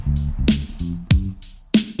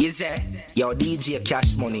Easy. Yo, DJ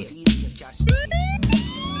Casshmoney.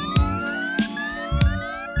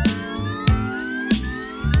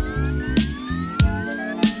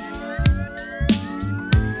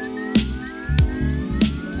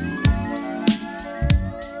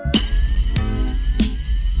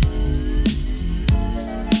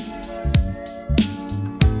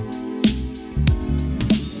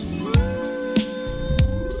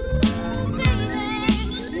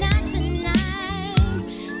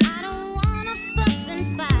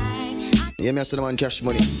 Yeah, me I the man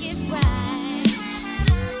Casshmoney.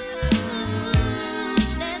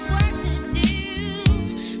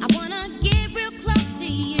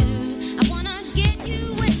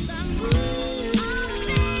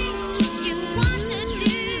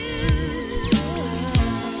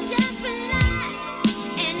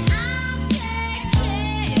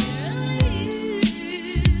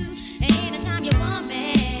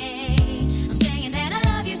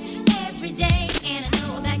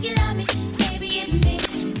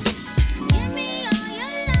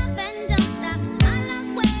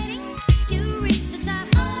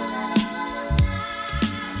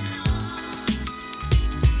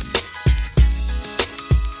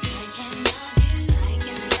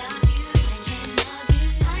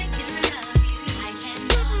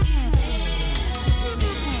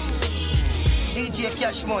 DJ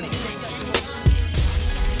Casshmoney.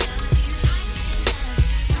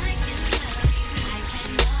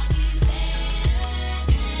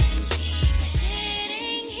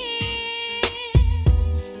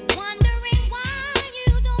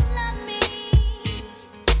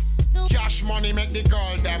 Casshmoney make the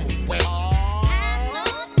girl them well.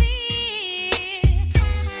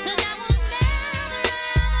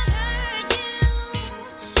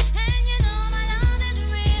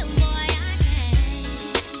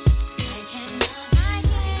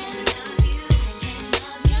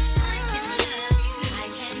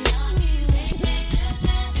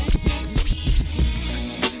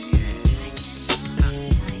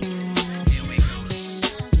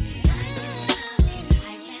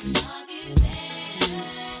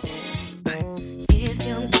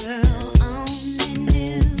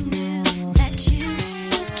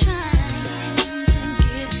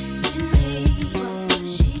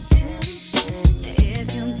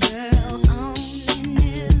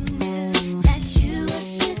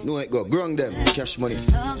 No, it go. Grung them. Casshmoney.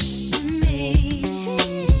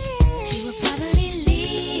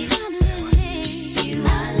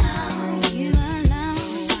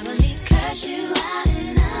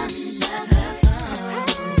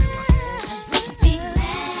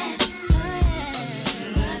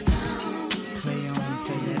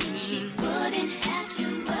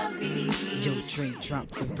 Drop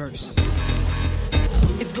the verse.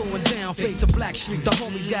 It's going down, fades of Black Street. The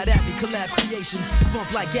homies got at me, collab creations.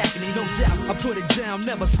 Bump like agony, no doubt. I put it down,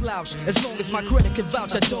 never slouch. As long as my credit can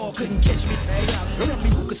vouch, a dog couldn't catch me. Tell me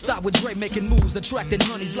who could stop with Dre making moves, attracting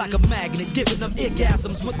honeys like a magnet, giving them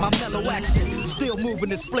orgasms with my mellow accent. Still moving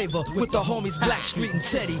this flavor with the homies Black Street and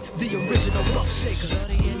Teddy, the original rough shakers.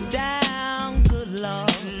 Shutting it down, good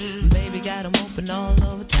lord. Baby got them open all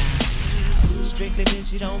over town. Strictly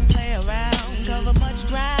bitch, you don't play around. Cover much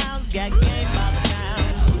grounds, got game by the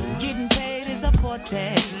pound. Getting paid is a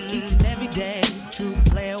forte, each and every day. True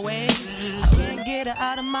play away. I can't get her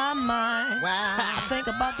out of my mind. Wow. I think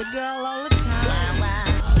about the girl all the time. Wow,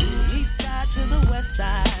 wow. East side to the west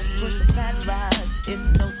side, push a fat rise, it's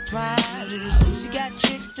no surprise. She got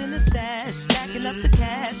tricks in the stash, stacking up the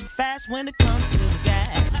cash, fast when it comes to the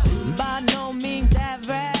gas. By no means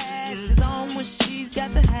average, it's on when she's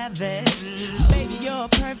got to have it. Baby, you're a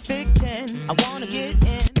perfect 10. I wanna get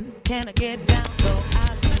in, can I get down so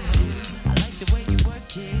I can? I like the way you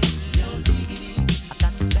work it, no diggity. I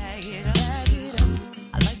got to bag it up, bag it up.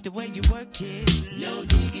 I like the way you work it, no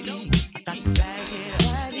diggity. I got to bag it up,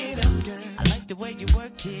 bag it up, girl. I like the way you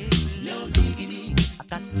work it, no diggity. I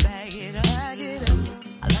got to bag it up, bag it up.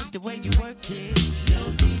 I like the way you work it,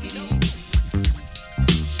 no diggity.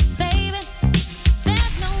 Baby,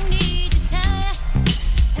 there's no need to tell ya.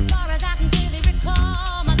 As far as I can clearly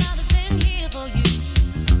recall, my love has been here for you.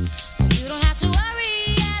 So you don't have to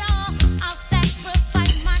worry at all. I'll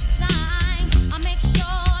sacrifice my time. I'll make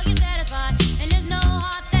sure you're satisfied. And there's no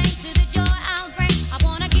hard thing to the joy I'll bring. I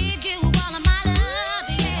wanna give you all of my love,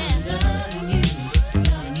 yeah. I'm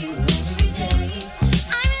loving you every day.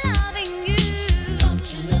 I'm loving you. Don't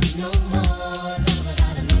you look no more. Love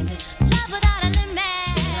without a limit. Love without a limit.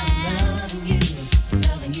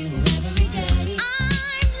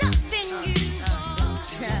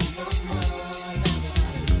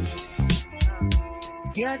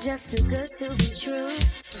 You're just too good to be true.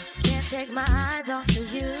 Can't take my eyes off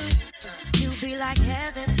of you. You be like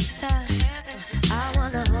heaven to touch. I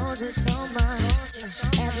wanna hold you so much.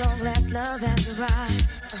 At long last, love has arrived,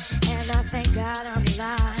 and I thank God I'm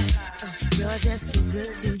alive. You're just too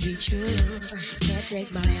good to be true. Can't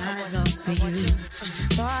take my eyes off of you.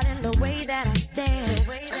 Caught in the way that I stare.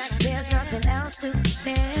 There's nothing else to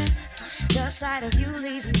compare. The sight of you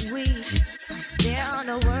leaves me weak. There are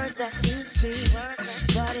no words that to speak.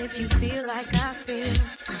 But if you feel like I feel,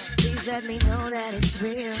 please let me know that it's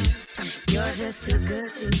real. You're just too good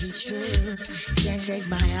to be true. Can't take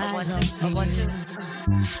my eyes off of you.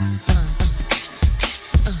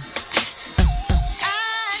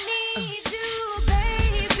 I need you,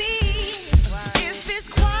 baby. If it's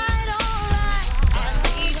quite alright, I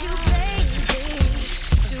need you, baby,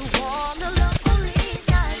 to warm the lonely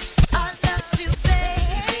nights. I love you,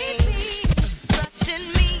 baby. Trust in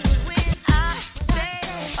me when I say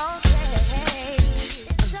okay.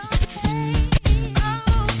 It's okay.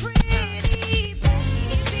 Oh, pretty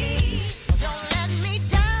baby, don't let me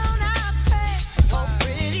down, I pray. Oh,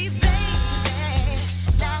 pretty baby,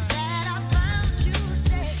 now that I found you,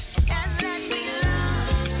 stay and let me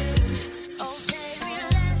love you. Oh, baby,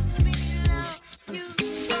 let me love you.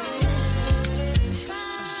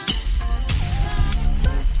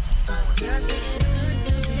 You're just too good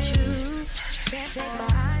to be true. Can't take my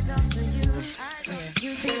eyes off of you.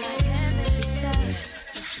 You be like heaven to touch.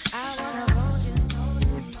 I wanna hold you so.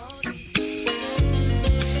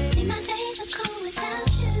 See, my days are cold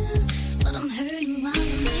without you, but I'm hurting while I'm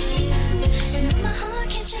with you. And though my heart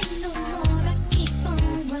can't take no more, I keep on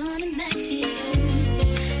running back to you.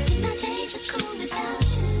 See, my days are cold without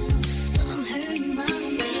you, but I'm hurting while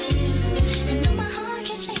I'm with you. And though my heart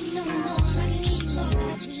can't take no more, I keep on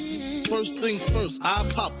running. First things first, I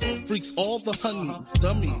pop freaks all the honey,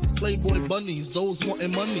 dummies, playboy bunnies, those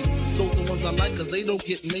wanting money. Those the ones I like, cause they don't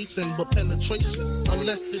get Nathan but penetration.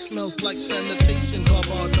 Unless it smells like sanitation.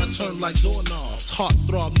 Garbage, I turn like doorknobs.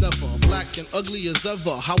 Heartthrob never, black and ugly as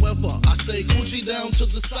ever. However, I stay Gucci down to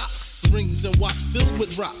the socks. Rings and watch filled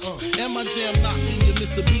with rocks. And my jam knocking your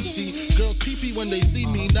Mitsubishi. Girls pee-pee when they see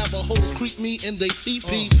me. Navajos creep me and they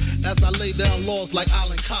teepee. As I lay down laws like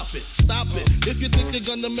Island Coppet. Stop it, if you think you're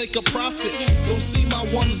gonna make a profit. Don't see my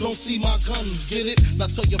ones, don't see my guns. Get it? Now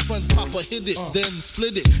tell your friends Papa hit it, then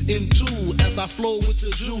split it in two. As I flow with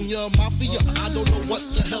the Junior Mafia. I don't know what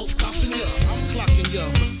the hell's stopping ya. I'm clocking ya,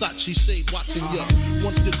 Versace shade watching ya.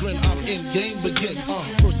 Once you grin, I'm in, game begins.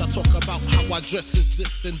 First I talk about how I dress is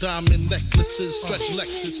this, and diamond necklaces, stretch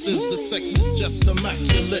Lexuses. The sex is just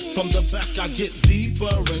immaculate. From the back I get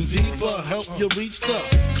deeper and deeper. Help you reach the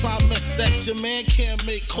climax that your man can't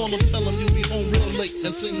make. Call him, tell him you'll be home real late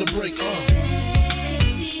and sing the break.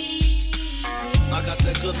 I got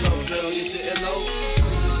that good love, girl, you didn't know.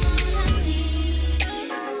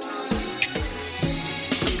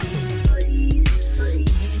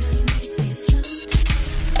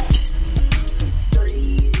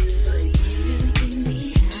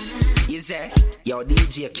 Is that your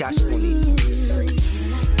DJ Casshmoney?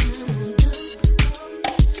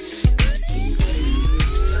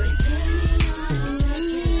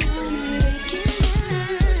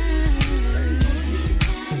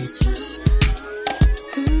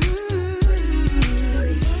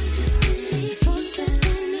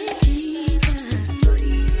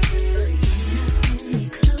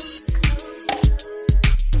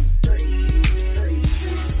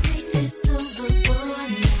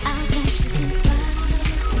 I want you to ride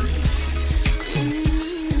with me.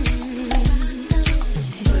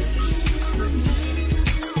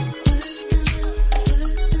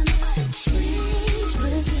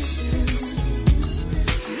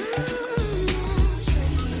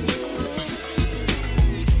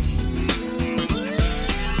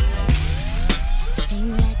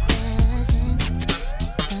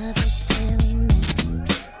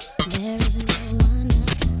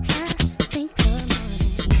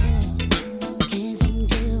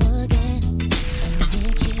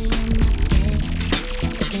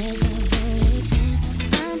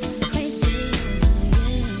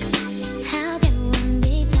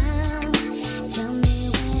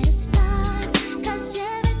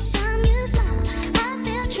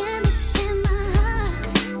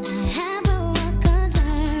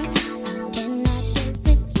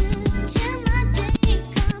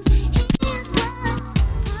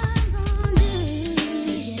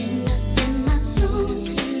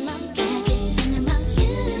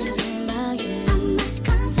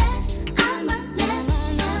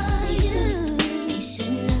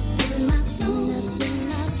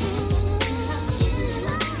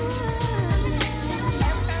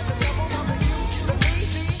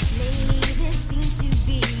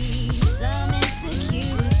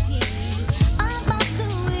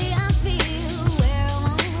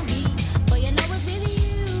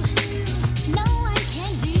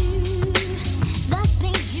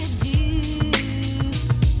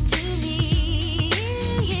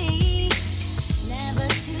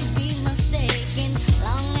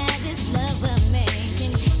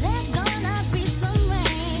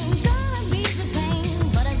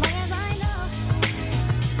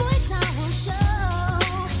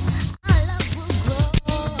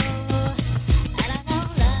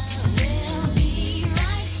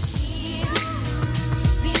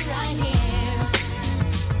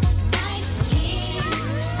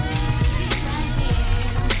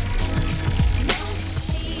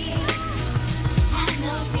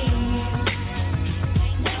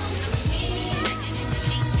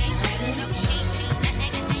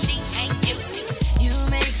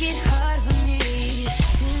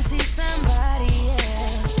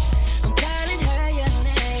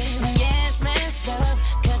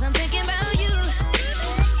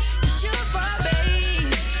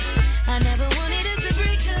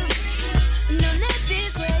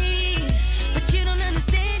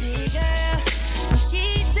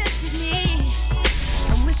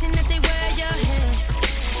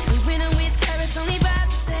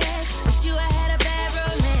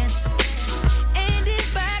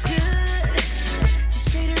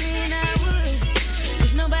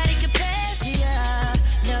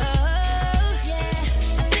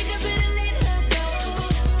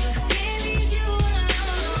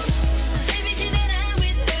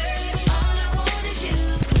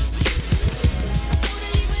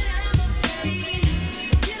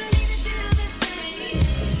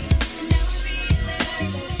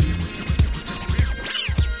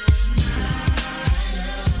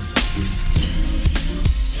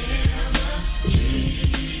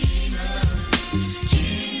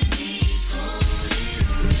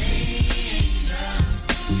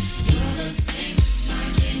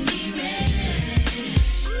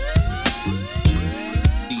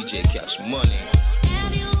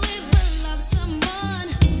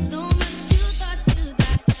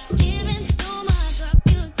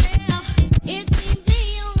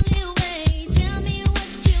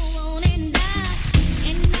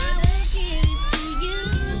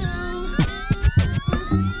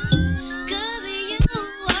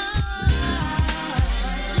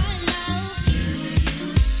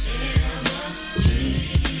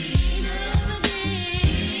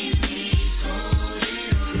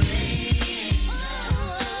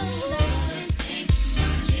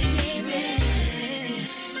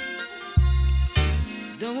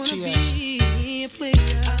 she is.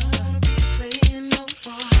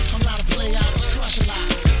 I'm not a player, I just crush a lot.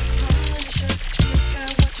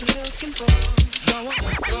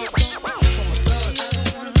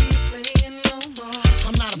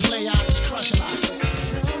 I'm not a player, I just crush a lot.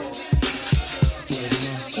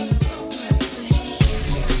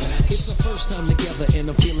 It's our first time together and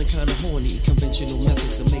I'm feeling kinda horny. Conventional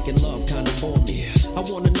methods of making love kinda bore me. I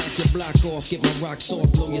wanna knock your block off, get my rocks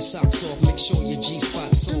off, blow your socks off, make sure your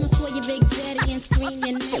G-spot's I'ma off. call your big daddy and scream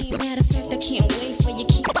your name. Matter of fact, I can't wait for your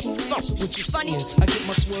keep to rain. So what you funny? I get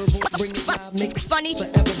my swerve on, bring it live, make it funny.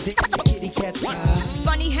 Forever dick the kitty cat's high.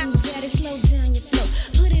 Funny how daddy slow down your flow.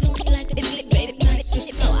 Put it on me like it's lit, baby.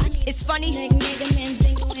 It's funny. Like nigga man,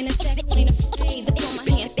 zingle in a second, ain't afraid to pull my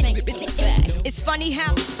hands, thank you, back. It's funny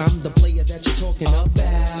how I'm the player that you're talking about.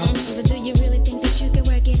 But do you really think that you can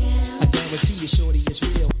work it out? I guarantee you, shorty, it's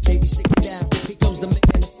real. Baby, stick it out. Here comes the man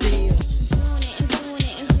of steel. Doing it and doing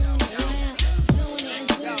it and doing it well. Doing it and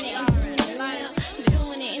doing it and doing it well.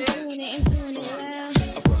 Doing it and doing it and doing it well.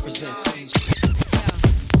 I represent Queens.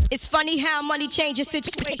 It's funny how money changes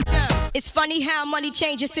situation. It's funny how money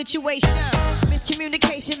changes situation.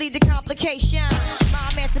 Miscommunication leads to complication. My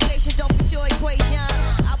emancipation don't fit your equation.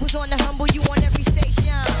 I was on the humble, you on every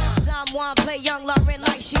station. Someone play young Lauren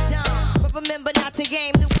like she done. But remember not to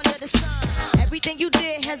game new under the sun. Everything you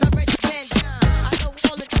did has already been done. I know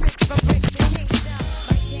all the tricks from bricks to Kingston.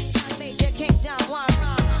 Like James Major, Kingston, one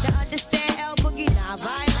run. To understand El Boogie, not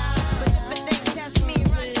violent. But different things test me,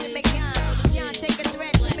 run to make gun. Can't take a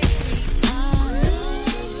threat to me.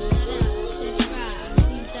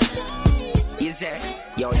 Is that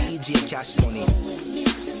yo DJ Casshmoney?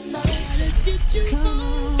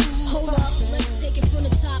 Hold up, let's take it from the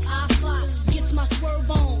top. I Fox gets my swerve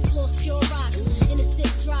on, floors pure rocks. In the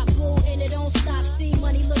 6 drop, boo, and it don't stop. See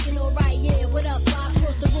money looking alright, yeah. What up, Bob?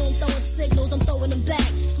 Across the room throwing signals, I'm throwing them back.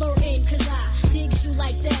 Flirting, cause I digs you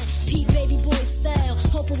like that. P baby boy style,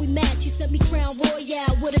 hoping we match. He sent me Crown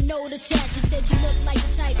Royale with a note attached. He said you look like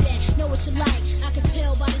the type that know what you like. I can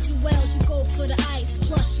tell by the jewels you go for the ice.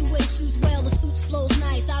 Plus you wear shoes well, the suit flows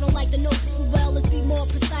nice. I don't like the notes too well, let's be more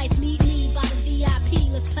precise. Meet me by the VIP,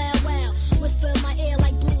 let's powwow. Whisper in my ear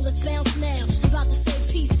like blue, let's bounce now. I'm about to say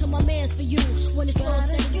peace to my mans for you. When it's all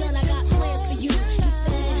said and done, I got plans for you.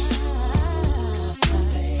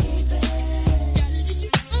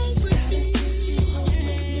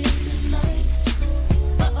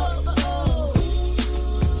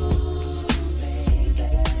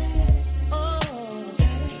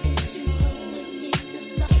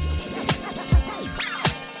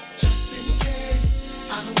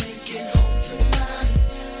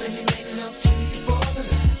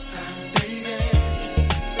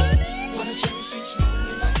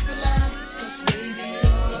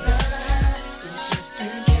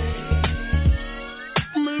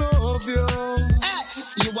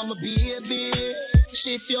 He I'm a baby.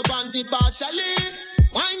 Shift your panty partially.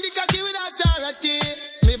 Wind the cocky with authority.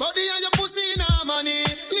 Me body and your pussy in harmony.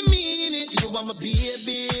 Me mean it. You I'm a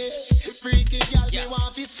baby. Freaky girl, me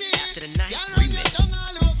want to see. After the night, girl, run your tongue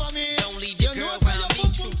all over me. Don't leave your girl around me.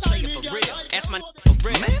 True player for real. That's my for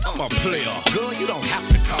real. Man, I'm a player. Girl, you don't have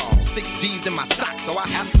to call. 6 G's in my socks, so I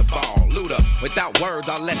have to ball. Luda, without words,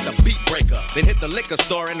 I'll let the beat breaker. Then hit the liquor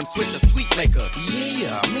store and them switch to sweet makers.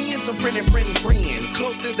 Yeah, me and some friends.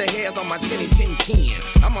 Close as the hairs on my chinny chin chin.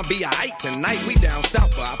 I'ma be alright tonight, we down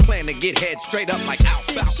south, but I plan to get head straight up like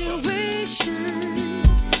alfalfa.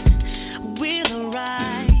 Situations will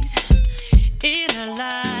arise in our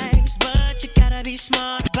lives, but you gotta be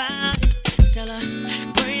smart about it. Celebrations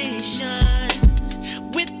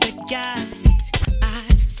with the guys I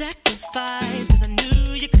sacrificed, cause I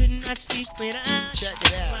knew you couldn't not see straight out. Check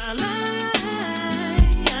it out. While I love you.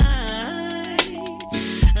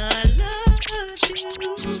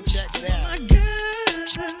 Check it out. My girl.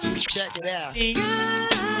 Check it out.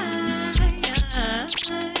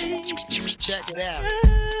 Check it out.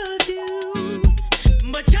 Love you.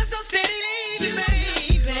 But you're so steady, baby.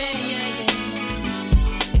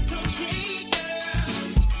 It's okay, girl.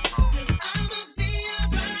 'Cause I'ma be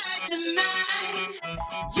alright tonight.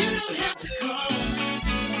 You don't have to call.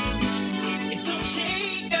 It's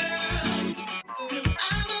okay, girl. 'Cause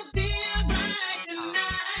I'ma be alright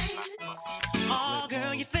tonight. Oh,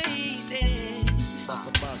 girl, your face is. Bust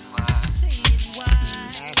a bus. Say it wide.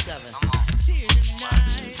 9-7. Tears in the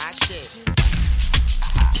night. Hot shit.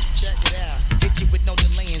 Check it out. Hit you with no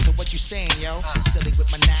delaying, so what you saying? yo. Silly with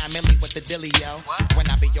my 9 milli with the dilly, yo. When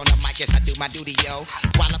I be on the mic, yes, I do my duty, yo.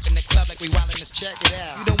 While up in the club like we wildin', let's check it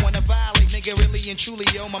out. You don't wanna violate, nigga, really and truly,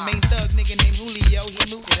 yo. My main thug nigga named Julio, he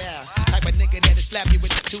knew it out. Type of nigga that'll slap you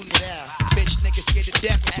with the tootie out. Bitch nigga scared to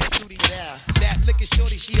death, act tootie out. That liquor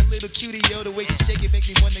shorty, she a little cutie, yo. The way she shake it make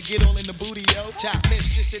me wanna get all in the booty, yo. Top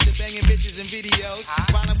mistress in the banging bitches and videos.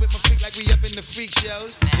 While I'm with my freak like we up in the freak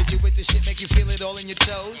shows. Hit you with the shit, make you feel it all in your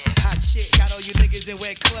toes. Hot shit, got all you niggas in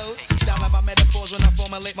wet clothes. Style my metaphors when I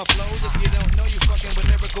formulate my flows. If you don't know, you fucking with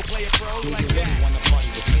lyrical player pros like that. You wanna party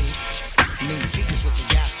with me? Me, see just what you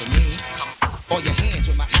got for me. All your hands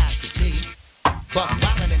with my eyes to see. Buck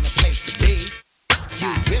wildin' in the place to be. You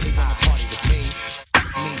really wanna party with me?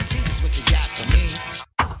 Me, see just what you got for me.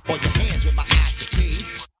 All your hands with my eyes to see.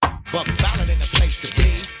 Buck wildin' in the place to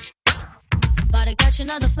be. About to catch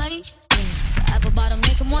another fight. Yeah. Apple bottom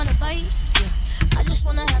make him wanna bite. Yeah. I just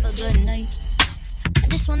wanna have a good night. I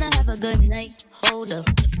just wanna have a good night. Hold up,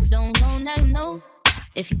 if you don't know, now you know.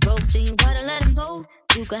 If you broke, then you gotta let him go.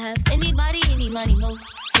 You could have anybody, any money, no.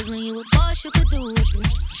 Cause when you a boss, you could do what you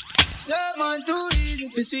want. Someone too easy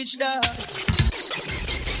to switch that.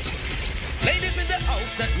 Ladies in the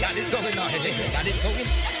house that got it going on. Got it going.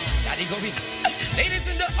 Got it going. Ladies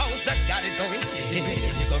in the house that got it going.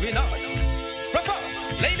 Going on. Proper.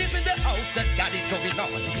 Ladies in the house that got it going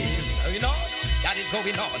on. Going on. Got it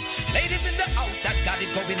going on. Ladies in the house that got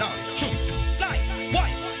it going on. Slide. Why?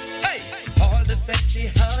 Hey. All the sexy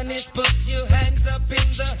honeys, put your hands up in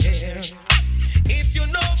the air. If you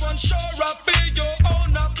know unsure of it, your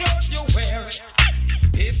own clothes you wear.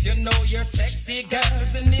 If you know you're sexy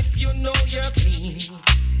girls and if you know you're clean,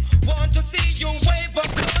 want to see you wave up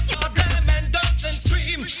those diamond dance and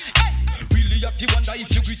scream. Hey! Really if you wonder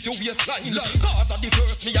if you grease your waistline, cause at the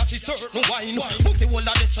first me I see certain wine. Put the whole of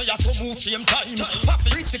the say so move same time. Have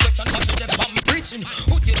to reach the question cause you them I'm preaching.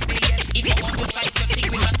 Would you say yes if I want to slice your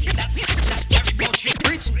thing with a thing that's like carry boat trick?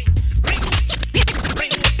 Reach, ring.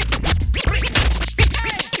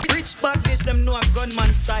 Rich badness, them know a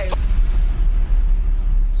gunman style.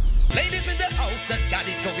 Ladies in the house that got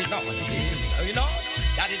it going on. You know,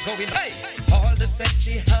 got it going. Hey, all the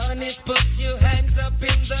sexy honeys, put your hands up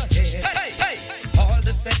in the air. Hey, hey, all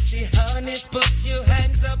the sexy honeys, put your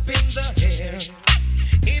hands up in the air.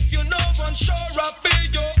 If you know unsure of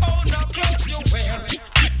it, your own clothes you wear.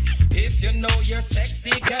 If you know you're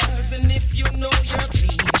sexy girls and if you know you're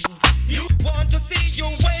clean, you want to see you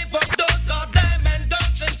wave up those goddamn and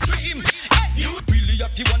dance and scream. Hey, you really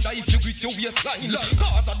have to wonder if you grease your waistline,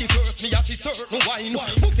 cause at the first me I see certain wine.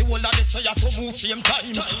 Put the whole of the say so move same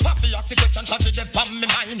time. Have to ask the question cause it them on my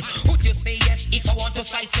mind. Would you say yes if I want to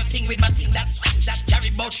slice your thing with my thing that's that carry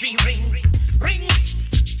about 3 ring? Ring,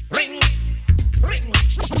 ring, ring.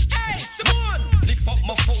 Hey, Simone, lift up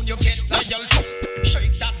my phone, you get dial.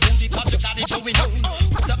 Shake that booty cause you got it going on.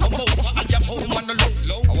 Put that come over and your home on the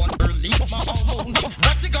low. I want to release my hormone.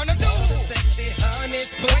 What you gonna do? Sexy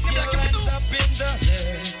honeys, put your hands up in the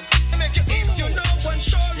air. If you know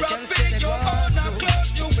unsure of it, your own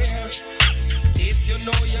clothes you wear. If you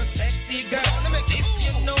know you're sexy girl, if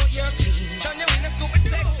you know you're clean,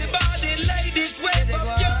 sexy body ladies, wave up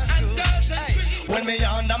your hands, girls and scream. When me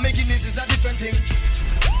under me Guinness is a different thing.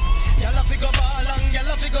 Y'all fi go ball and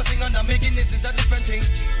y'all fi go sing under me Guinness is a different thing.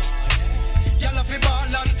 Y'all fi ball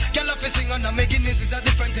and y'all fi sing under me Guinness is a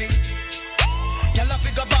different thing. Y'all fi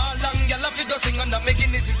go ball and y'all fi go sing under me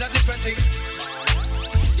Guinness is a different thing.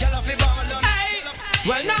 Y'all fi ball and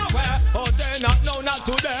well now where? Oh say not no not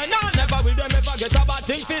today. No never will them ever get a bad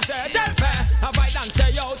thing fi say. Tell fair, avoid and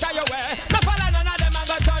stay out of your way. No follow none of them and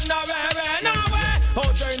go turn away. No way. Oh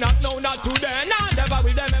say not no not today. No never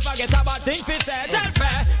will them ever get a bad thing fi say. Tell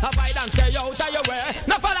fair, avoid and stay out of your way.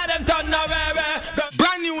 No follow them turn away.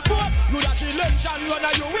 Brand new vote, good at election run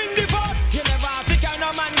and you win the vote. You never have to carry no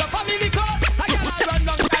man go family court. I cannot run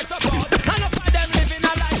down my support. And enough of them living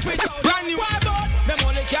a life without brand new vote. Them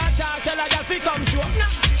only can't talk till I get fi come true.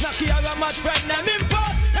 Now here a mad friend them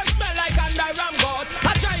import. Them smell like under God.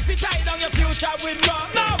 I try to tie down your future with rock.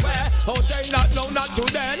 Nowhere. Oh say not no not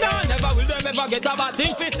today. No never will them ever get a bad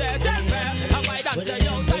thing fi say. Tell fair, and why that stay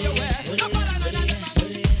out of your way. No follow none of them.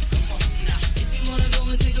 If you wanna go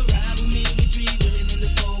and take a ride with me, we 3 willing in the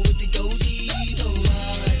 4 with the doses. Oh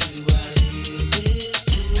why do I live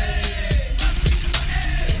this way?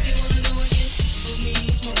 If you wanna go and get with me,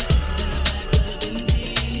 smoke in the back of the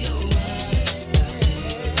Benzie. Oh why must I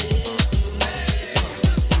live this way?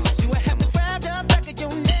 Do I have to grab the back of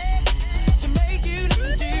your neck to make you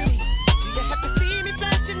listen to me? Do you have to see me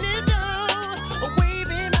flashing the door or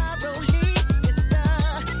waving my roll heat? It's the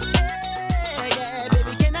yeah,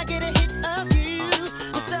 baby, can I get a hit of you?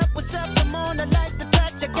 What's up, come on, I like the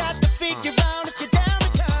touch, I got to figure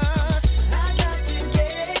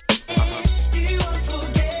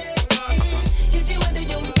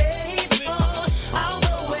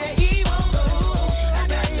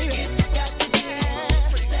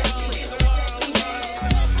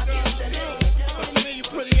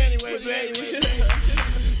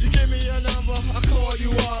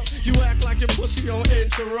she don't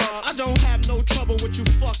interrupt. I don't have no trouble with you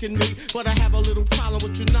fucking me, but I have a little problem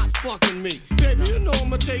with you not fucking me. Baby, you know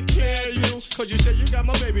I'ma take care of you, cause you said you got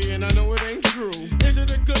my baby and I know it ain't true. Is it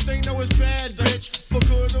a good thing? No, it's bad, bitch. For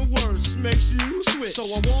good or worse, makes you switch. So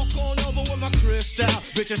I walk on over with my crystal.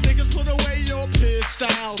 Bitches, niggas, put away your pistol.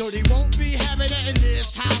 Dirty won't be having it in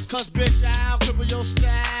this house, cause bitch, I'll cripple your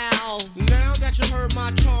style. Now that you heard my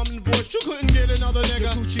charming voice, you couldn't get another nigga.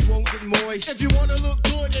 The coochie won't get moist. If you wanna look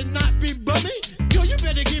good and not be bummy, yo, you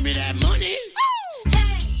better give me that money. Baby,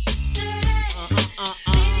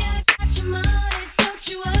 I got your money, don't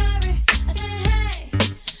you worry. I said, hey,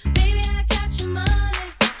 baby, I got your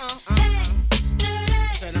money. Hey,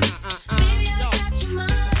 dirty. Baby, I got your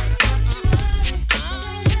money, don't you worry. I said,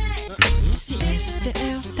 hey. C S the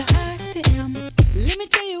L the I the M. Let me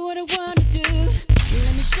tell you what I wanna do.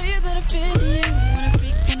 Let me show you that I feel you. Wanna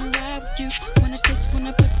freak, wanna ride with you. Wanna taste,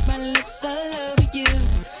 wanna put my lips all over you.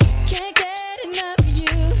 Can't get enough of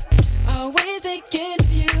you. Always thinking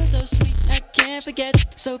of you. So sweet, I can't forget.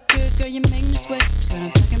 So good, girl, you make me sweat. What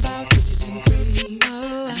I'm talking about, bitches and cream.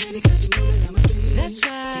 Oh, that's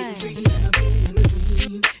right.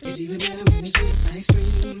 It's even better when it's with ice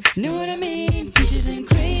cream. Know what I mean? Peaches and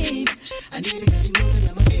cream. I need it cause you moving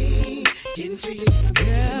on my feet. Getting free.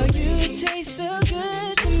 Girl, you taste so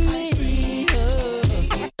good to me.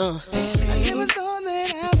 I never thought that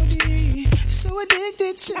I would be so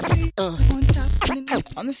addicted to me. On top,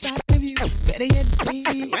 on the side of you. Better yet, be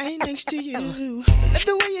right next to you. Let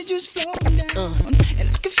the way you just flow down. And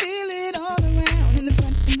I can feel it all around. In the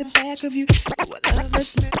front, in the back of you. I love the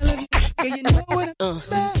smell of you. Yeah, you know what I'm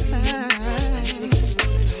about.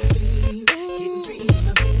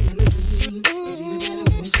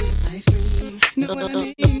 Know what I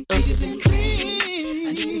mean? Peaches and cream. I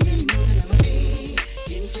need to get more than I'm a fiend.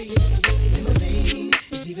 Getting free on my limousine.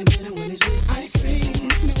 It's even better when it's with ice cream.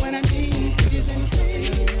 Know what I mean? Peaches and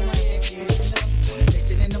cream. I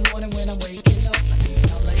taste it in the morning when I'm waking up. I taste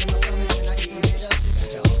it all like in my stomach when I eat it up. Got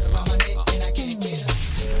your arms around my neck and I can't get up.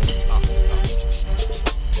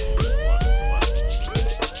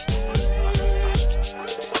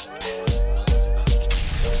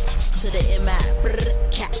 To the MI,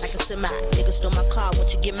 cat like a semi. Nigga stole my car, won't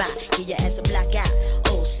you get mine? Give your ass a black eye.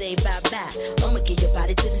 Oh, say bye-bye. I'ma give your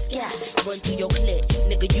body to the sky. Run through your clip.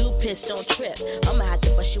 Nigga, you pissed, don't trip. I'ma have to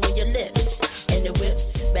bust you in your lips. And the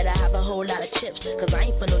whips, better have a whole lot of chips. Cause I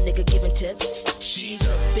ain't for no nigga giving tips. She's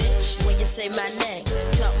a bitch. When you say my name,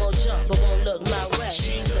 talk more jump, but won't look my way.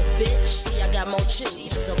 She's a bitch. See, I got more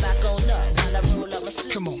cheese. So back on up while I roll up my sleeve.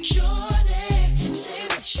 Come on. Shorty, say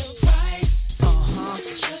what's your price?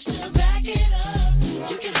 Just to back it up,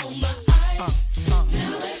 you can hold my eyes. Now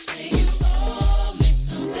let's say you owe me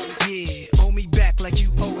something. Yeah, owe me back like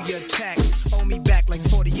you owe your tax. Owe me back like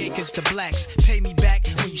 40 acres to blacks. Pay me back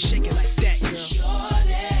when you shake it like that, girl.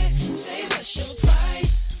 Shorty, say what's your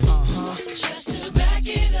price? Just to back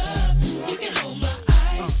it up, you can hold my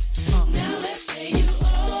eyes. Now let's say you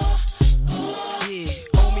owe.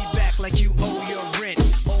 Yeah, owe me back like you owe your rent.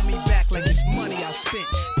 Owe me back like it's money I spent.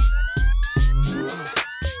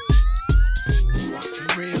 It's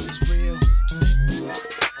real, it's real.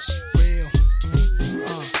 It's real.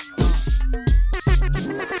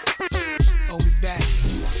 Owe me back.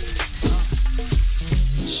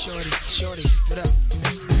 Shorty, what up?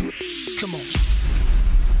 Come on.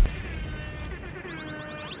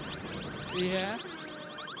 Yeah.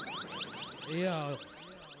 Yo.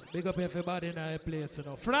 Big up everybody in our place, you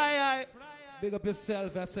know. Fly high. Big up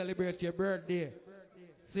yourself and celebrate your birthday.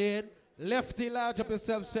 See it? Lefty large up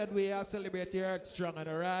yourself, said we are celebrate your heart strong,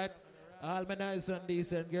 alright? All my nice and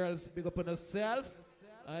decent girls, big up on yourself.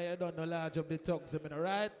 You don't know large up the thugs,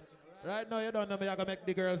 alright? Right now you don't know me, I can make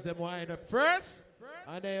the girls them wind up first.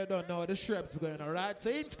 And then you don't know the shrubs going, alright? So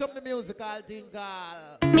each come the musical thing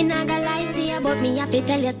call. Me nah gonna lie to you, but me have to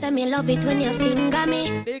tell you, say me love it when you finger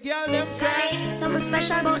me. The girl them say something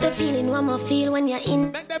special about the feeling one more feel when you're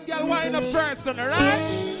in. Make them girl wind up first, alright?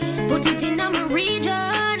 Put it in my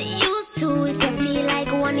region. Used to if you feel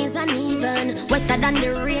like one is uneven. Wetter than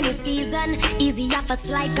the rainy season. Easy off a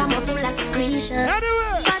slide, I'm a full of secretion.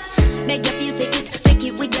 Anyway. But beg you feel fake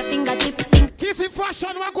it with your fingertip. Kissy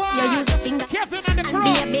fashion, what go on? You use your finger. Careful on the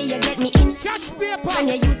and baby, you get me in. Cash paper. When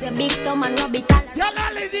you use your big thumb and rub it all. Your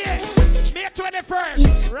holiday. May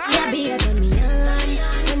 21st, right? Yeah, baby, turn me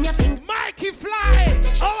on. When you finger. Mikey Fly,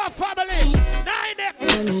 our family. 9X.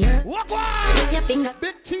 Turn me on. What go on? When your finger.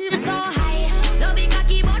 Big team. So high. Don't be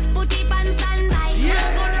cocky, but put it on standby.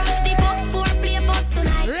 Yeah. Go rush the book for play post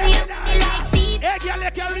tonight. Ready like feet. Hey, girl,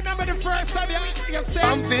 you can remember the first time you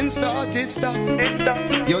Something started stop.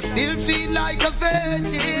 You still feel like a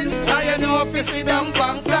virgin. Now you know if you sit down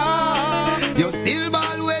back down. You still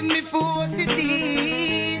ball when me force it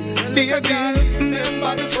in. Baby,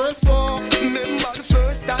 remember the first fall. Remember the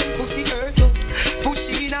first time pussy hurt up. Push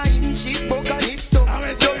in a inch, it broke and it stuck.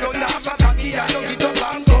 You run off a cocky and you get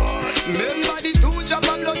up and go. Remember the 2 drop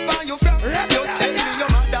of blood by your frack. You tell me your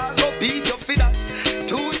mother go beat you for that.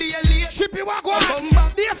 2 days later, Shippy Wagwan, come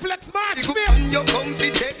back. the flex march, you come fi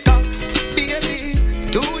take up. Baby,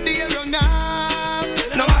 2 days run off.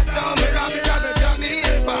 No matter how me rob it, me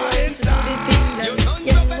buying stuff. You done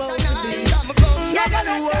professional, I'm come. You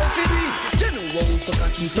know what to do. You know what to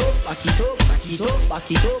back it up, back it up, back it up,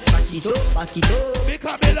 back it up, back it up, back it up.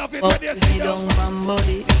 Because me love it when you sit down,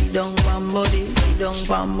 bambody, sit down, bambody, sit down,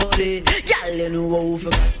 bambody. Girl, you know what to.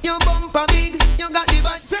 Your bumper big, you got the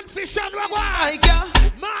bad. Sexy Sean Wagwan, I got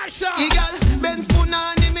Marsha. You got Ben Spoon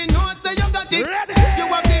and me know say you got it. Ready. You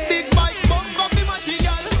have the big bike, bump up the matchy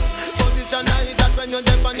girl. Position like that when you're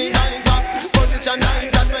deep on the bike back. Position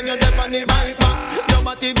like that when you're deep on the bike back. Your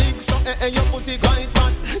body big so your pussy quite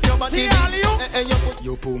fat. Your body big so your pussy.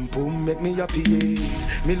 Your pum pum make me happy.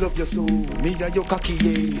 Me love your soul, me and your cocky.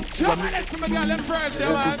 Show me that to my girl them first,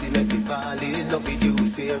 your pussy make me fall in love with you.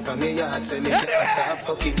 Swear from me heart, say me can't stop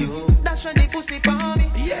fucking you. That's when the pussy for me.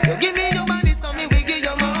 You give me your body, so me we give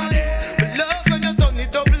you money. But love when you turn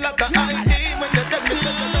it up like a high beam. When you tell me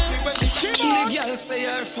say you love me when you The girl say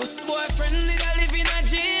her first boyfriend is a live in a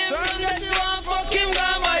gym. That she want fuck him, go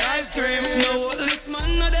buy ice cream. No, this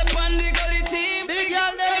man not the on the gully team. Big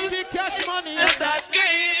girl, they see cash money. Start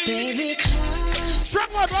scream. Baby, come.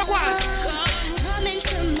 Strong one, Wagwan. Come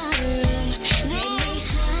into my room.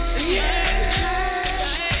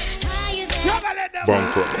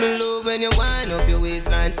 Me love when you wind up your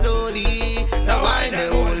waistline slowly. The wine they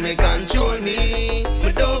hold me, control me.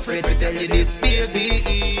 But don't afraid to tell you this, baby.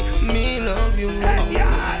 Me love you.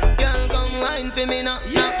 Girl, come wine for me now.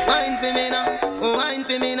 Wine for me now. Wine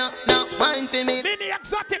for me now. Wine for me. Mini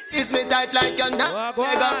exotic. Kiss me tight like you're not.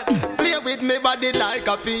 Play with me body like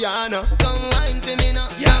a piano. Come wine for me now.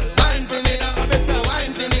 Wine for me now.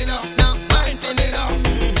 Wine for me now. Wine for me now.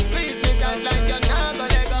 Squeeze me tight like you're not gonna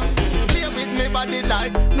let go. Play with me body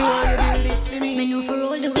like. Me want you to do this for me. Me know for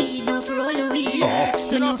all the weed, know for all the weed.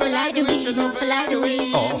 Me know for like the weed, know for like the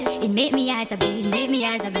weed. It make me eyes a bleed, make me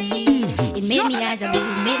eyes a bleed. It make me eyes a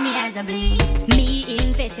bleed, make me eyes a bleed. Me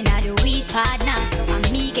invest in the weed partner, so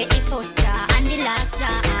I me get the first straw and the last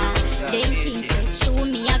straw. Them things that show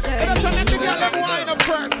me a girl. That's what let me get them wine up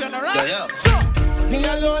first, alright? Yeah. Me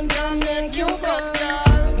alone can make you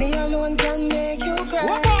cry. Me alone can make you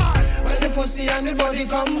cry. When the pussy and the body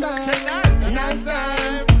come back. Nice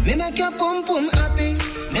time. Me make your pum pum happy.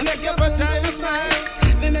 Me make your pum pum smile.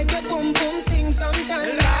 Me make your pum pum sing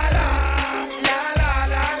sometime. La la la la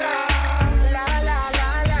la la la la la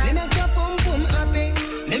la. Me make your pum pum happy.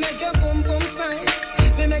 Me make your pum pum smile.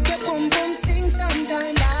 Me make your pum pum sing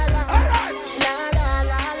sometime. La la la la la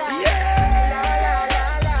la la la la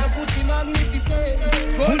la. Your pussy magnificent.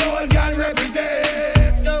 Good old girl represent.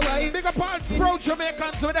 Big up all pro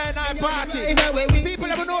Jamaicans with their night party. People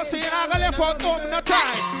never know say I got left out home no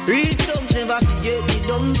time. Real thugs never forget the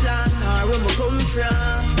dumb plan or where we come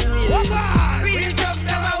from. Real thugs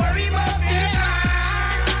never worry about the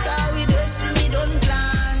plan. Cause we destiny don't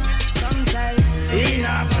plan. Some say we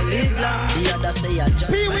not gonna live long. The other say a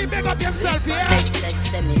judgment. Pee-wee, big up yourself, yeah? Next sex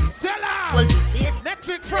semi. Sell out. Well, to see it. Next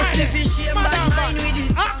week Friday.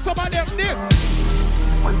 Ask somebody of this.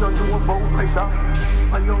 When you know about pressure,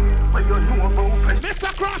 when you know about pressure,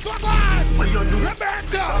 Mr. Cross, what on? when you know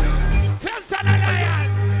Roberto, Felton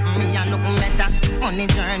Alliance. Me a look better on the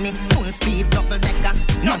journey, full speed, double decker.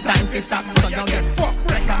 No time to stop, so don't get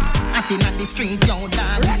fucked wrecker. Acting on the street, yo,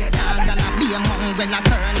 dog, gonna be among when I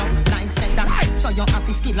turn up like center. So you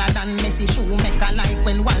happy skiller than Messi shoemaker, like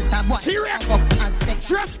when Walter Boy up and step.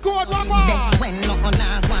 Dress code, one more. Then when no on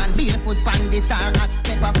a one, barefoot bandit or hot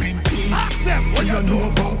step up. Ask them. when you know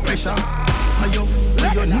about pressure, when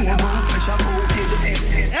you know about pressure.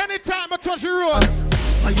 Anytime I touch the road,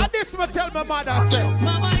 and this I tell my mother, say,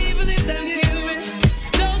 Mama, even if them kill me,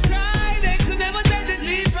 don't cry, they could never take the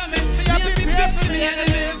G from me. Me have to pray for me and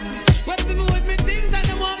live. What's the with me things and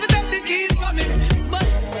they want to take the keys from me. But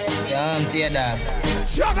Yeah, I'm dear dog.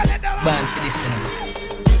 Band for this,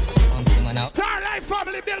 Starlight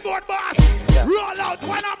Family Billboard boss. Roll out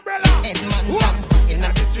one umbrella. Headman jump in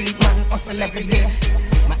the street, man, hustle every day.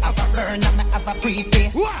 Me have a burn and me have a prepay.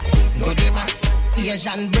 Go the max,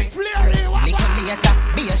 Asian brick. Flurry, little later,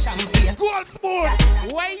 be a champagne. Gold spoon,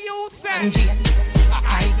 where you say? A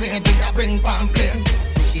high grade, we a bring pamphlet.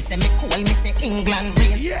 She say me cool, me say England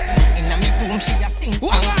rain. In a me room, she a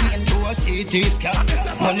a CT scan.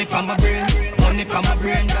 Money from my brain, dog.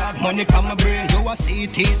 Money from my brain, do a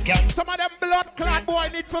CT scan. Some of them blood clot boy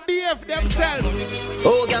need to behave themselves.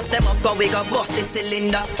 Oh, gas them up, cause we got bust the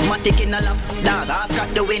cylinder. Matic in a lap, dog, I've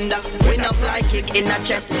got the window. We no fly kick in a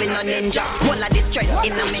chest, we no ninja. All of this strength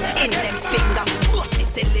in a me index finger. Bust the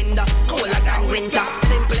cylinder, colder than winter.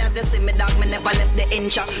 Simple as you see me, dog, me never left the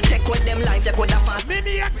incha. Take with them life, you coulda fast.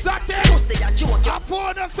 Mini exotic. Pussy a joke, I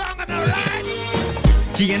phone a song on the right.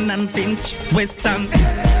 Jane and Finch, Western,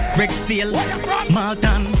 Rexdale,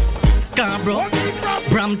 Malton, Scarborough,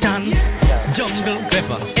 Brampton, Jungle,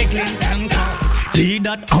 Pepper, Eglinton, Cars. See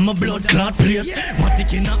that I'm a blood clot place.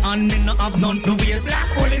 Matic in a hand, me no have none to waste. Black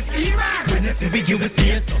police schemers. When you see we give a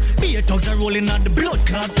space, be a thugs are rolling at the blood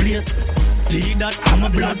clot place. See that I'm a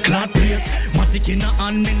blood clot place. Matic in a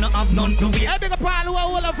hand, me no have none to waste. Hey, big up all who are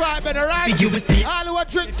all of vibe, right? We give a space. All who are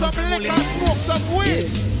drink some liquor, smoke some weed.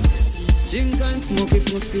 Drink and smoke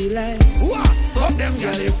if me feel like. What? Fuck them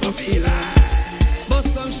girl if me feel like.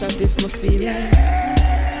 Bust some shot if me feel like.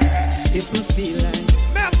 If me feel like.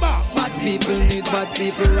 Remember, bad people need bad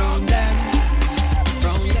people round them.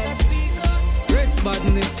 Round them. Rich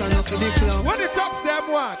badness and off the club. When it talks them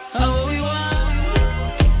what? How we want.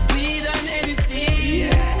 Weed and anything.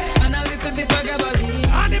 Yeah. And a little bit of gabardine.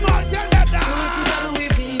 Animal, tell them that. So we sit down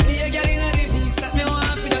with me. Be a girl in a living. Set me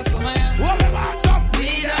one for the summer. What about some?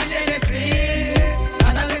 Weed and anything.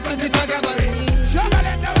 And a little bit of gabardine. Shut up,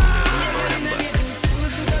 let them out. Be a girl in a living. So we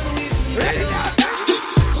sit down with me. Ready now.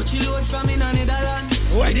 Coachy load from in a Netherlands.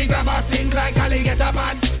 When the grabbers think like Ali get a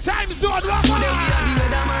man. Time zone, what? Today we are the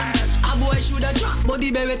weatherman. A boy shoulda drop, but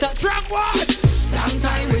the baby touch. Drop what? Long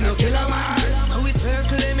time we no kill a man. So we swear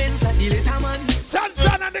Clemens like the little man. Son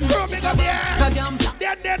and the crew make up here.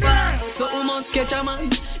 Then. So we must catch a man.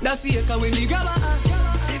 That's the echo when the grabber.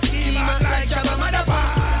 Scheme like Shabba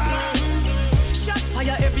Motherfucker. Shot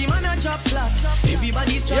fire, every man a drop flat.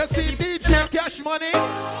 Everybody's you see DJ Casshmoney?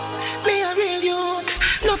 Me a real youth.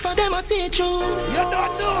 No for them I see true. You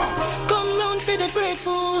don't know. Come round for the free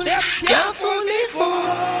food. Yep, Can't fool me fool.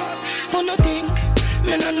 Who no think?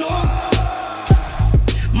 Me no know.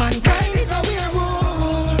 Mankind is a werewolf.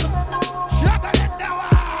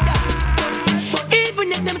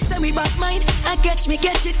 Even if them say me bad mind, I catch it.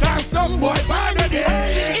 Cause some boy born with it.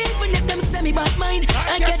 Even if them say me bad mind,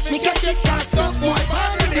 I catch it. Cause some boy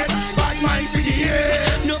born with it. Bad mind for the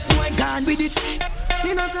air. No boy gone with it.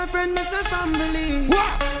 Me not a friend, me say family.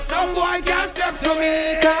 What? Some boy can't step to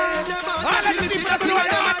me. All of the people that know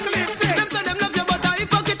them say them love you, but I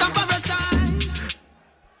hypocrite and parasite.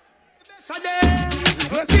 So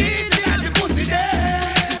them, see the pussy there.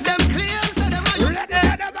 Them claims say them are you.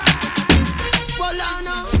 Well, I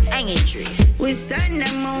know. Hang it tree. We send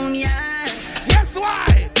them on ya. Guess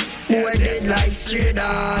why? Boy dead like straight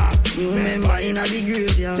up. Remember in a the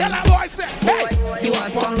graveyard. Tell a boy say, boy, you a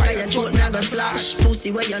punk and your throat me a go slash.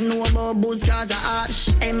 Pussy where you know about booze cause a ash.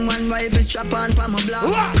 M1 rifle strap on for my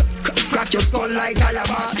block. Crack your skull like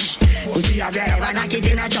calabash. Pussy have you ever knock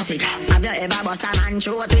it in a traffic? Have you ever bust a man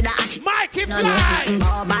throat with a hatch? Mikey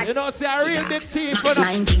Fly! You know say a real big team for them.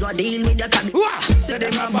 90 go deal with the cabin. Say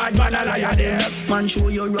them a bad man a liar them. Man show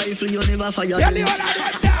your rifle you never fire them.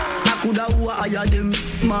 I coulda who hire them.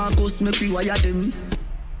 Marcus me pre-wire them.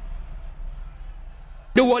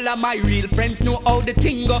 The whole of my real friends know how the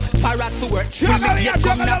thing go. Parrot to work. When me get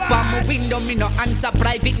come up on my window, me no answer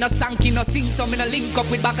private, no sanky, no sing, so me no link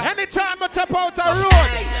up with back. Anytime I tap out a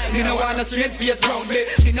road, me no want no strange face round me.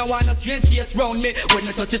 Me no want no strange face round me. When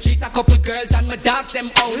me touch the streets, a couple girls and my dogs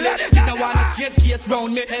them only. Me no want no strange face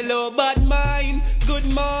round me. Hello, bad mind. Good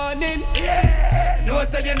morning. Yeah. No,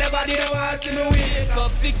 so you never did want to see me wake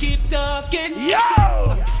up. We keep talking.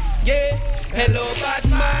 Yo. Yeah, hello bad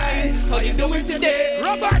mind. How you doing today?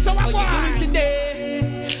 Roberto, how you doing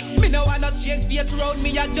today? Me no want no strange face around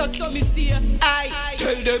me, I just saw me stay. I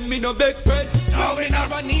tell them me no big friend. Now we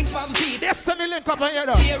not running from feet. Destiny link up here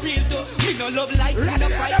though. Stay real though. Me no love like me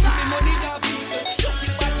no fight if me money not feel. Shut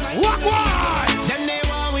the bad mind. What? Them they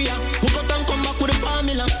want we are. Who got and come back with the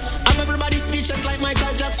formula? I'm everybody speechless like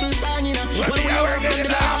Michael Jackson song, you know. When we work with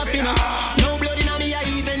the laugh, you know. No blood in me, I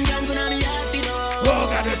even dance in me heart, you know. Go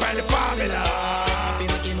got to find the formula.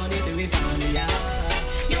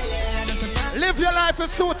 Live your life and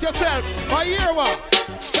suit yourself. Or hear what?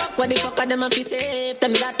 Fuck what the fuck are them if you safe. Tell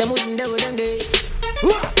me that them wouldn't do with them day.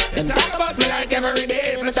 Them talk about me like every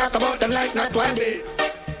day. When I talk about them like not one day.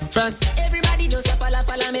 France, everybody just a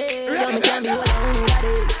follow me. Yo, me can't be what I want to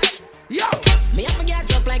do. Yo! Me have to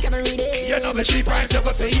get up like every day. You know me cheap price, you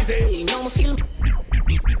go so easy. You know me feel.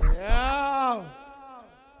 Yeah.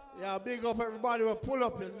 Yeah, big up everybody will pull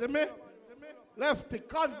up, you see me? Lefty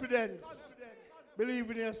confidence.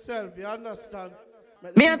 Believe in yourself, you understand?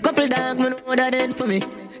 Me have couple dogs, me know that dead for me.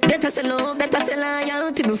 That I say love, that I say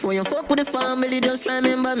loyalty. Before you fuck with the family, just try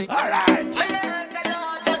remember me. Alright. I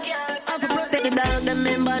have to protect the dog, them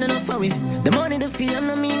member enough for it. The money, the fame,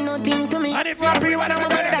 no mean nothing to me. And if you're free, what I'm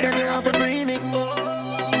better than you have to free me.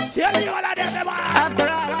 Tell me all of them, After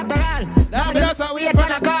all. Now that's how we on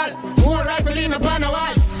a call. Full rifle in upon a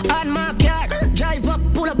wall. On my car, drive up,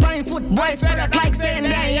 pull up on foot. Boys spread out like saying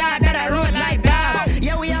that yard that I rode like that.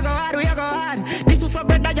 Yeah, we are go hard. This is for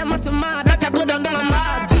bread that you must have mad. That I go down the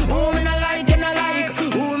mad. Who me not like and I like.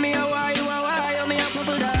 Who me a why, you a why. You me a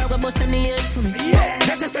couple dog, but bust in the head for me.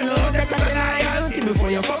 That I say love, that I say loyalty.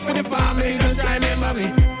 Before you fuck with the family, just remember me.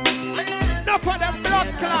 Enough of them blood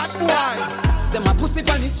clot boy. Them a pussy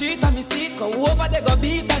on the street and me seat. Go over they go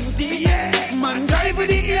beat and teeth. Man drive with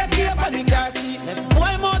the AK on the car seat. Left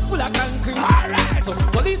boy mouth full of concrete. So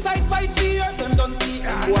police side fight for years, them don't see.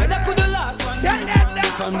 Boy that could the last one.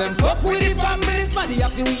 From them fuck with the families, man they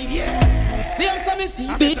have to weep. Same so me see.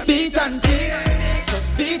 Beat and teach. So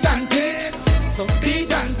beat and teach. So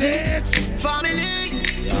beat and teach. Family.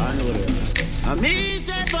 I know this. I me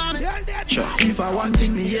say family. If I want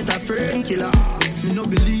thing, me hate a friend killer. Me no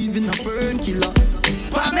believe in a friend killer.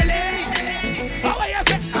 Family. How are you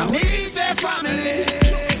say? I me say family.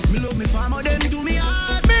 Me love me family, them do me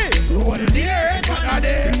hard. Me. What the dear one of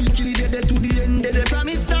them. Me kill it dead to the end, they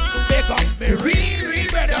promise time. Make up me real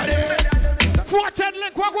better than. 410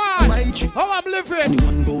 link, what? How I'm living?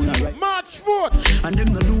 March 4th. And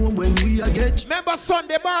them no know when we are get. Remember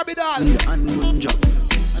Sunday Barbie doll.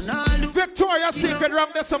 Victoria's Secret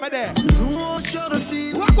round the summer there.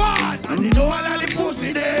 What on? And you know all of the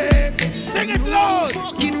pussy there. Sing it loud.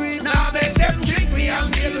 Fucking read now, make them drink me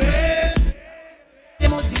and kill me. They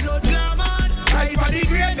must see blood glamour. I for the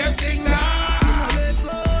greatest singer.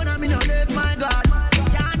 Me no let my God.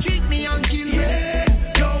 Can't trick me and kill me.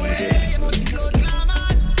 No way. They must see blood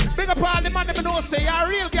glamour. Big up all the man them know say you're a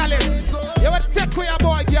real gal. You will take with your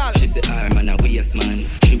boy gal. She say I'm an a waste man.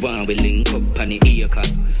 She want we link up on the ear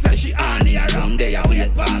cut. Say she on the around there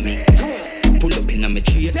wait for me. Pull up in on me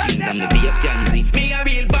tree jeans and me be a pansy. Me a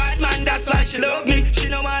real bad man, that's why she love me. She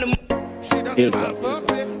don't want to.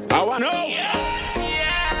 I wanna know.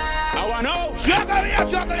 I wanna know.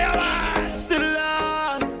 Still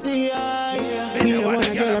lost, me no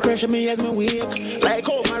wanna girl a pressure me as me wake. Like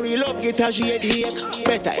how my real love get a headache.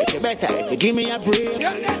 Better if you give me a break.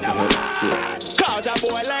 Cause a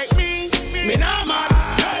boy like me not mad.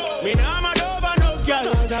 Me not mad over no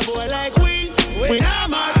girl. Cause a boy like we not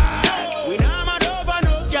mad. We not mad over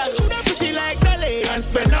no girl. Coulda pretty like Dolly and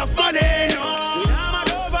spend enough money, no. We not mad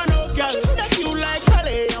over no girl. Coulda cute like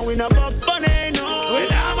Dolly and we no Bugs Bunny, no. We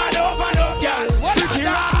not mad over no girl. What is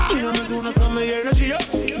that? You know me soon as some energy up.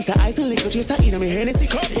 It's a ice and liquor chaser in me Hennessy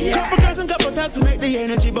cup. Couple girls and couple talks to make the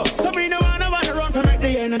energy buck. So me no wanna run to make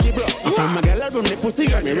the energy block. If I'm a girl I run the pussy,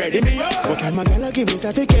 got me ready me up. But I'm a girl I give me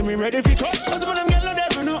static, get me ready for cut. Cause when them girls I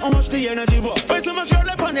never know how much the energy buck. When so much girl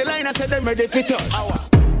up on the line, I said them ready for touch.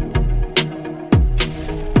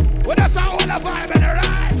 Well, that's how all the vibe and the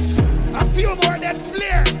rights. A few more than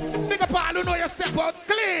flair. Big up all who know you step out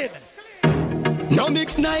clean. No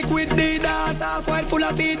mix Nike with Adidas, half white full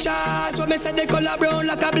of features. When me say they color brown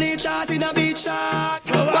like a bleachers in a beach shot.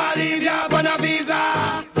 Why leave ya up on a visa?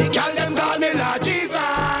 Call them call me Lord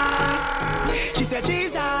Jesus. She said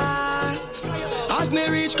Jesus. As me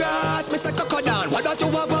reach grass, me say coco down. What got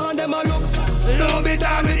you have on them a look? No bit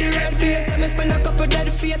on with the red face. And me spend a couple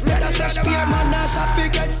dead face. Get a fresh pair, man. Now shop fi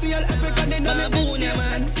get seal. Epic and in a boonie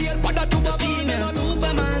man. What got you have on them a look?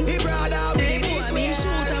 Superman. He brought out the boy me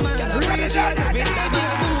shooter man. Reach out every day.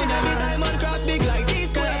 Diamond cross big like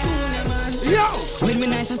this. Yo. When me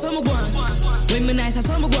nice as summer one. When me nice as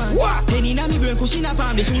summer one. Penny na me brain, cushion up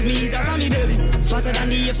on the shoes me is a me baby. Faster than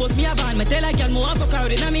the Air Force me a van. Me tell I can more for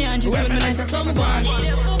crowd in me hand. She say when me nice as summer one.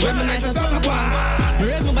 When me nice as summer one. Me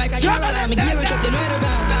raise my bike, I carry around. Me gear it up, the weather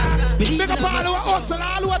down. Me big up all who hustle,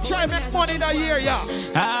 all who try make money in a year, yeah.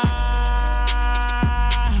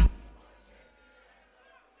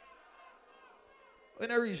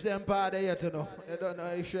 When I reach them part there, you know, you don't know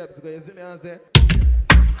how you shapes go. You see me and say.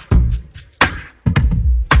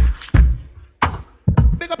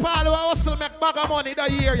 Big up all who hustle make bag of money that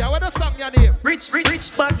year, yeah. What the song your name? Rich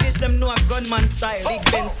badness, them know a gunman style.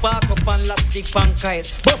 Big Ben spark up and elastic pan Kyle.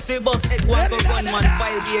 Bust head one go gunman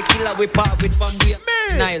file. Be a killer we part with from the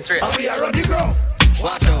Nile. And we are on the ground.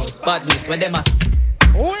 Watch out, badness when them a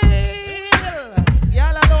well,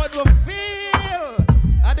 y'all alone will feel.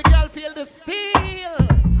 And the girl feel the steel.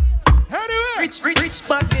 Anyway. Rich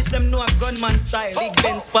badness, them know a gunman style. Big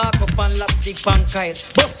Ben spark up and elastic pan kyle.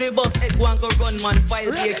 Bus head one go gunman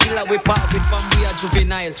file. Be a killer we part with from we are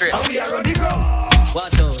juvenile. And we are on the go.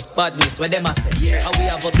 What else? Badness, where them a say? And we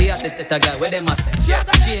have up the artist set a guy, where them a say?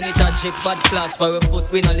 Chain it a jip, bad clocks, for we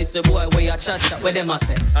foot, we no listen boy, where you chat, where them a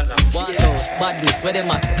say? What else? Badness, where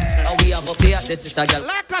them a say? And we have up the artist set a guy.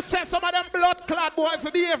 Like I said, some of them blood clot boy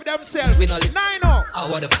for behave themselves. We no listen. Nine. I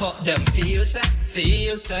wanna fuck them, feel set.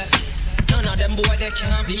 None of them boy they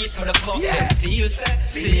can't beat for the fuck them, feel set.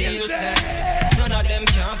 None of them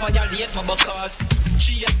can't violate my because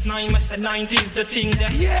GS9, I said 90's the thing there.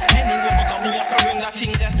 Anyway, I got me up to bring that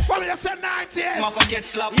thing there. Follow you say 90's. Mother get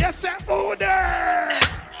slapped. Yes, sir, order.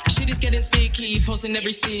 Shit is getting sticky, posting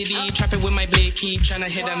every city, trapping with my Blakey, tryna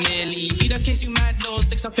hit a melee. Be the case you mad though,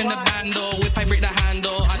 sticks up in the bando, whip I break the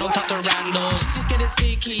handle, I don't talk to rando. Shit is getting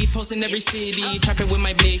sticky, posting every city, trapping with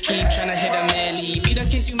my Blakey, tryna hit a melee. Be the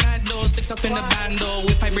case you mad though, sticks up in the bando,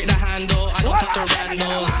 whip I break the handle, I don't talk to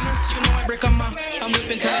randos. You know I break 'em off, I'm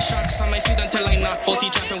whipping till the shots on my feet until I knock, both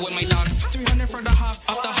trapping with my dog. 300 for the half,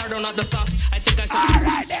 off the hard or not the soft. I think I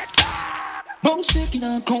said. Bone shaking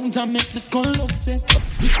a count and make the skull upset.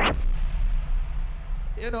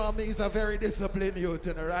 You know, me is a very disciplined youth,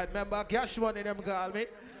 you know, right? Remember, Casshmoney them call me.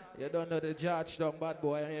 You don't know the judge down bad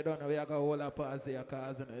boy, and you don't know we are going to hold up as your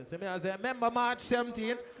cause, you know. See me, I say, remember March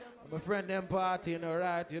 17th? My friend them party, you know,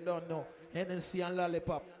 right? You don't know. Hennessy and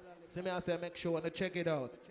Lollipop. See me, I say, make sure to check it out.